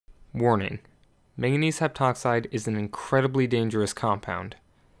Warning: manganese heptoxide is an incredibly dangerous compound.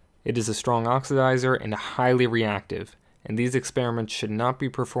 It is a strong oxidizer and highly reactive, and these experiments should not be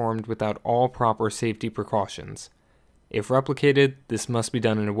performed without all proper safety precautions. If replicated, this must be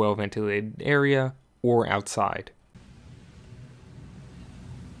done in a well-ventilated area or outside.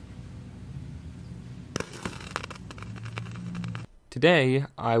 Today,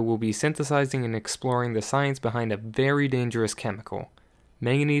 I will be synthesizing and exploring the science behind a very dangerous chemical,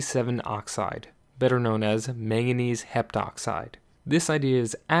 manganese 7 oxide, better known as manganese heptoxide. This idea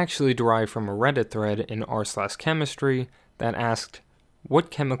is actually derived from a Reddit thread in r/chemistry that asked, what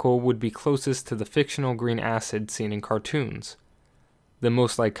chemical would be closest to the fictional green acid seen in cartoons? The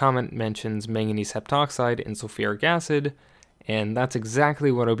most liked comment mentions manganese heptoxide and sulfuric acid, and that's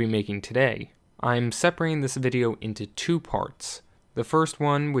exactly what I'll be making today. I'm separating this video into two parts. The first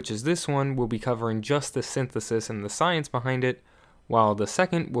one, which is this one, will be covering just the synthesis and the science behind it, while the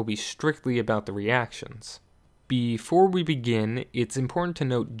second will be strictly about the reactions. Before we begin, it's important to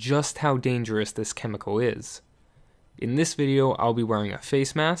note just how dangerous this chemical is. In this video, I'll be wearing a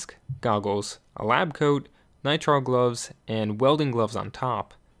face mask, goggles, a lab coat, nitrile gloves, and welding gloves on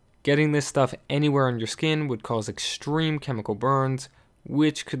top. Getting this stuff anywhere on your skin would cause extreme chemical burns,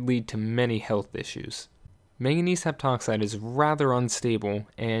 which could lead to many health issues. Manganese heptoxide is rather unstable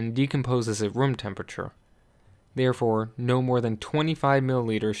and decomposes at room temperature. Therefore, no more than 25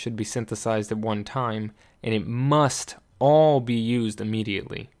 milliliters should be synthesized at one time, and it must all be used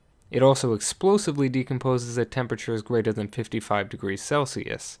immediately. It also explosively decomposes at temperatures greater than 55 degrees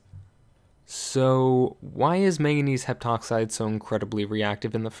Celsius. So, why is manganese heptoxide so incredibly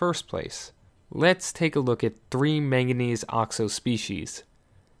reactive in the first place? Let's take a look at 3 manganese oxo species.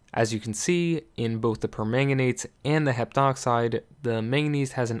 As you can see, in both the permanganates and the heptoxide, the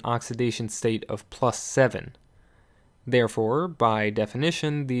manganese has an oxidation state of +7. Therefore, by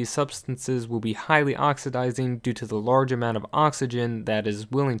definition, these substances will be highly oxidizing due to the large amount of oxygen that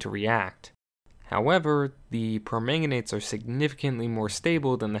is willing to react. However, the permanganates are significantly more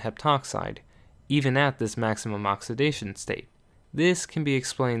stable than the heptoxide, even at this maximum oxidation state. This can be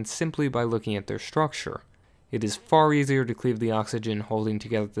explained simply by looking at their structure. It is far easier to cleave the oxygen holding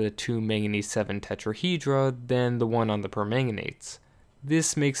together the two manganese 7 tetrahedra than the one on the permanganates.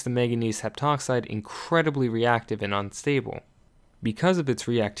 This makes the manganese heptoxide incredibly reactive and unstable. Because of its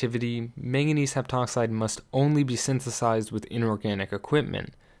reactivity, manganese heptoxide must only be synthesized with inorganic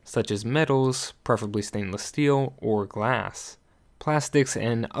equipment, such as metals, preferably stainless steel, or glass. Plastics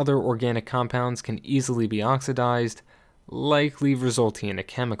and other organic compounds can easily be oxidized, likely resulting in a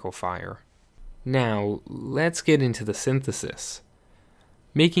chemical fire. Now, let's get into the synthesis.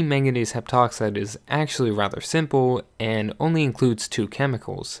 Making manganese heptoxide is actually rather simple and only includes 2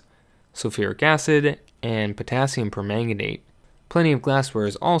 chemicals, sulfuric acid and potassium permanganate. Plenty of glassware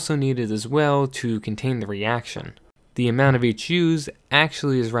is also needed as well to contain the reaction. The amount of each used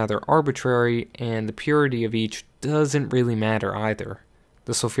actually is rather arbitrary, and the purity of each doesn't really matter either.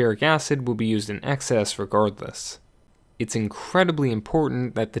 The sulfuric acid will be used in excess regardless. It's incredibly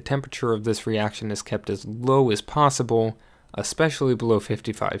important that the temperature of this reaction is kept as low as possible, especially below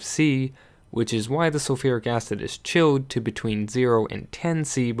 55°C, which is why the sulfuric acid is chilled to between 0 and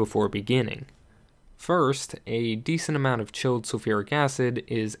 10°C before beginning. First, a decent amount of chilled sulfuric acid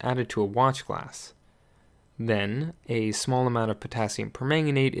is added to a watch glass. Then, a small amount of potassium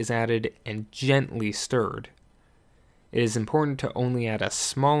permanganate is added and gently stirred. It is important to only add a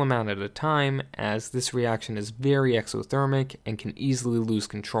small amount at a time, as this reaction is very exothermic and can easily lose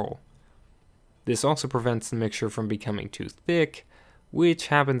control. This also prevents the mixture from becoming too thick, which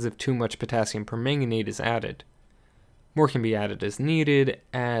happens if too much potassium permanganate is added. More can be added as needed,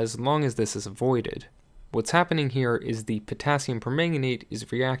 as long as this is avoided. What's happening here is the potassium permanganate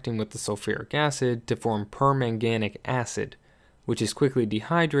is reacting with the sulfuric acid to form permanganic acid, which is quickly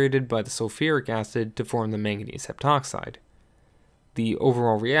dehydrated by the sulfuric acid to form the manganese heptoxide. The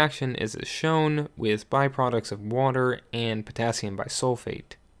overall reaction is as shown, with byproducts of water and potassium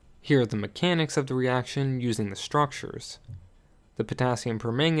bisulfate. Here are the mechanics of the reaction using the structures. The potassium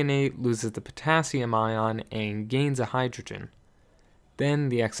permanganate loses the potassium ion and gains a hydrogen. Then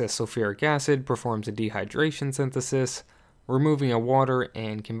the excess sulfuric acid performs a dehydration synthesis, removing a water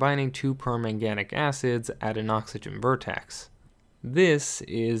and combining 2 permanganic acids at an oxygen vertex. This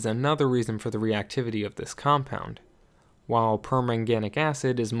is another reason for the reactivity of this compound. While permanganic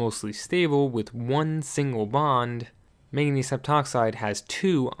acid is mostly stable with 1 single bond, manganese heptoxide has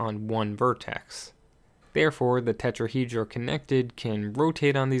 2 on 1 vertex. Therefore, the tetrahedra connected can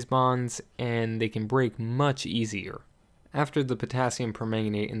rotate on these bonds, and they can break much easier. After the potassium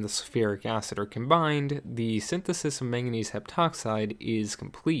permanganate and the sulfuric acid are combined, the synthesis of manganese heptoxide is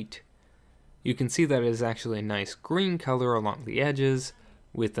complete. You can see that it is actually a nice green color along the edges,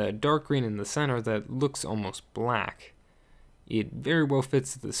 with a dark green in the center that looks almost black. It very well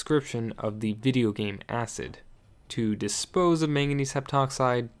fits the description of the video game acid. To dispose of manganese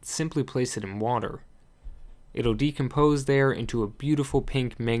heptoxide, simply place it in water. It'll decompose there into a beautiful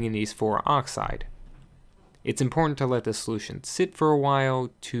pink manganese 4 oxide. It's important to let the solution sit for a while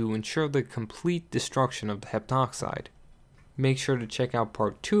to ensure the complete destruction of the heptoxide. Make sure to check out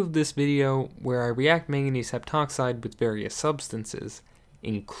part 2 of this video where I react manganese heptoxide with various substances,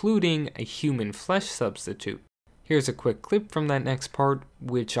 including a human flesh substitute. Here's a quick clip from that next part,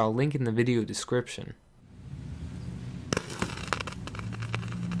 which I'll link in the video description.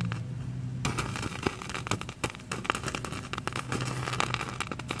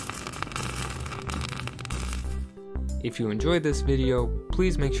 If you enjoyed this video,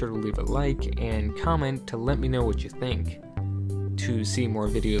 please make sure to leave a like and comment to let me know what you think. To see more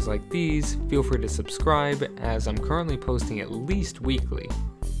videos like these, feel free to subscribe, as I'm currently posting at least weekly.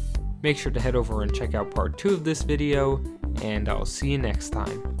 Make sure to head over and check out part 2 of this video, and I'll see you next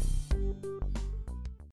time.